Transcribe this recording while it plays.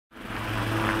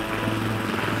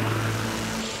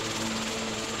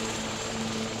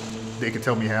they could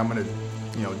tell me, hey, I'm gonna,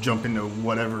 jump into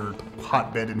whatever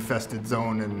hotbed infested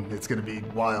zone and it's gonna be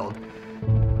wild.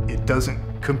 It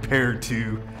doesn't compare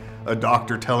to a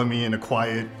doctor telling me in a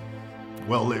quiet,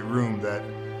 well-lit room that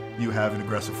you have an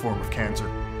aggressive form of cancer.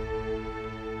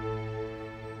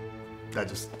 That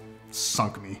just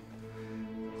sunk me.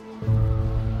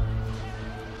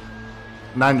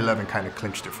 9/11 kind of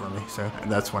clinched it for me,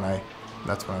 and that's when I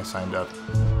signed up.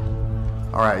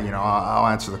 All right, I'll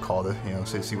answer the call to,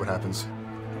 see what happens.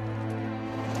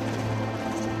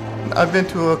 I've been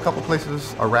to a couple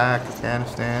places, Iraq,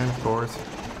 Afghanistan, of course.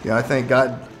 I thank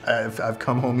God I've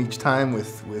come home each time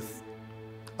with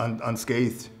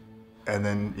unscathed, and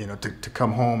then to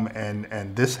come home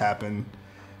and this happened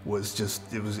was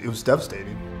just it was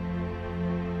devastating.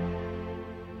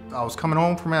 I was coming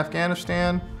home from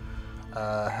Afghanistan.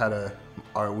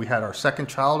 We had our second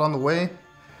child on the way,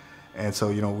 and so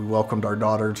we welcomed our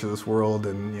daughter to this world,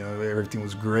 and everything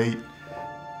was great.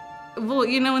 Well,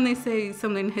 when they say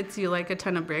something hits you like a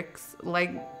ton of bricks,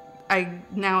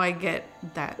 now I get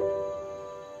that.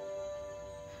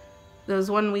 There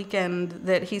was one weekend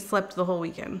that he slept the whole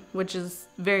weekend, which is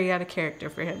very out of character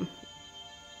for him.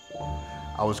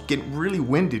 I was getting really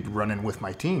winded running with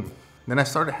my team. Then I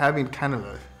started having kind of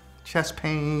a chest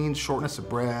pain, shortness of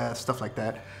breath, stuff like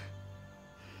that.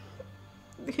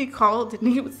 He called and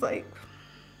he was like,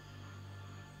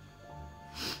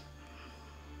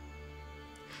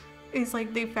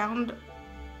 they found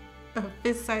a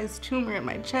fist-sized tumor in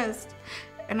my chest.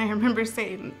 And I remember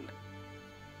saying,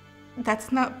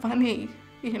 that's not funny,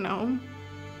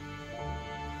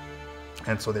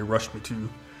 And so they rushed me to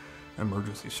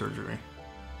emergency surgery.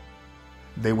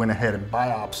 They went ahead and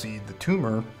biopsied the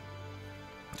tumor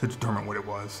to determine what it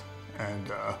was,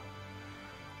 and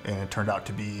it turned out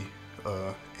to be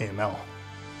AML.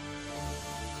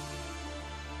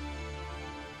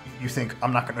 You think,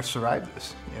 I'm not going to survive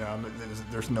this?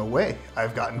 There's no way.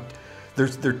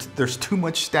 There's too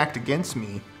much stacked against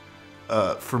me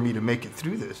for me to make it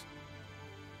through this.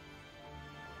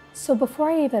 So before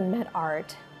I even met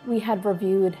Art, we had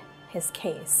reviewed his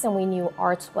case, and we knew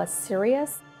Art's was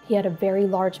serious. He had a very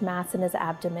large mass in his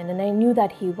abdomen, and I knew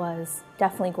that he was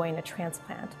definitely going to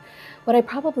transplant. What I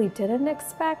probably didn't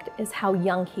expect is how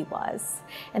young he was,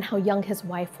 and how young his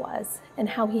wife was, and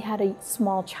how he had a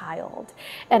small child.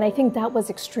 And I think that was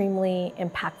extremely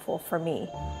impactful for me.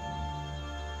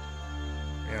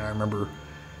 And I remember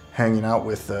hanging out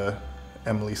with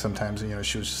Emily sometimes, and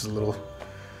she was just a little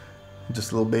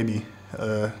baby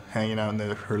hanging out in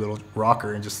her little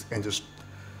rocker, and just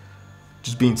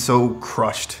being so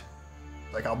crushed.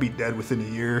 Like, I'll be dead within a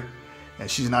year and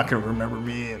she's not gonna remember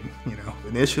me. And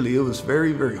initially it was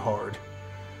very, very hard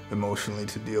emotionally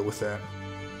to deal with that.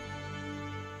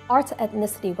 Art's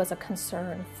ethnicity was a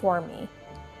concern for me.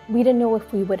 We didn't know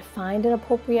if we would find an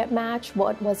appropriate match.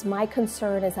 What was my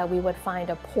concern is that we would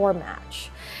find a poor match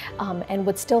and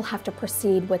would still have to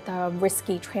proceed with a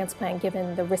risky transplant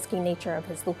given the risky nature of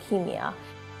his leukemia.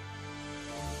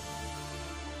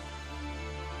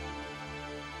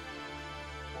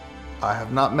 I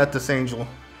have not met this angel.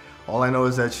 All I know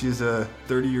is that she's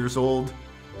 30 years old,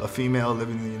 a female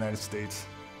living in the United States.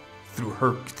 Through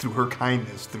her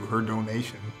kindness, through her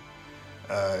donation,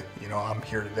 I'm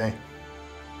here today.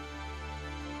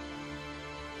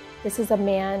 This is a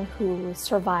man who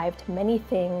survived many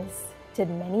things, did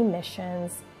many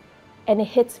missions, and it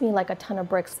hits me like a ton of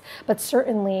bricks. But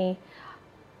certainly,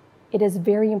 it is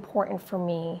very important for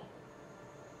me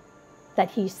that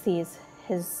he sees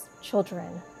his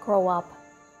children grow up.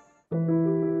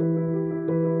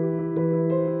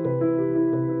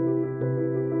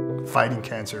 Fighting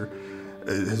cancer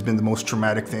has been the most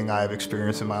traumatic thing I've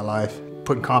experienced in my life.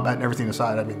 Putting combat and everything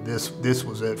aside, I mean, this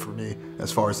was it for me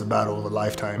as far as the battle of a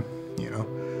lifetime,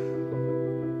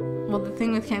 Well, the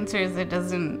thing with cancer is it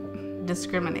doesn't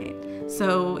discriminate.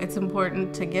 So it's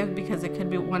important to give because it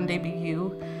could one day be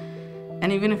you.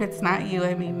 And even if it's not you,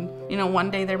 I mean,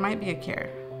 one day there might be a cure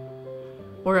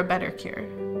or a better cure.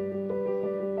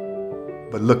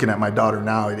 But looking at my daughter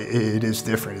now, it is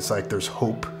different. It's like there's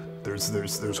hope.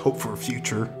 There's hope for a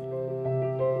future.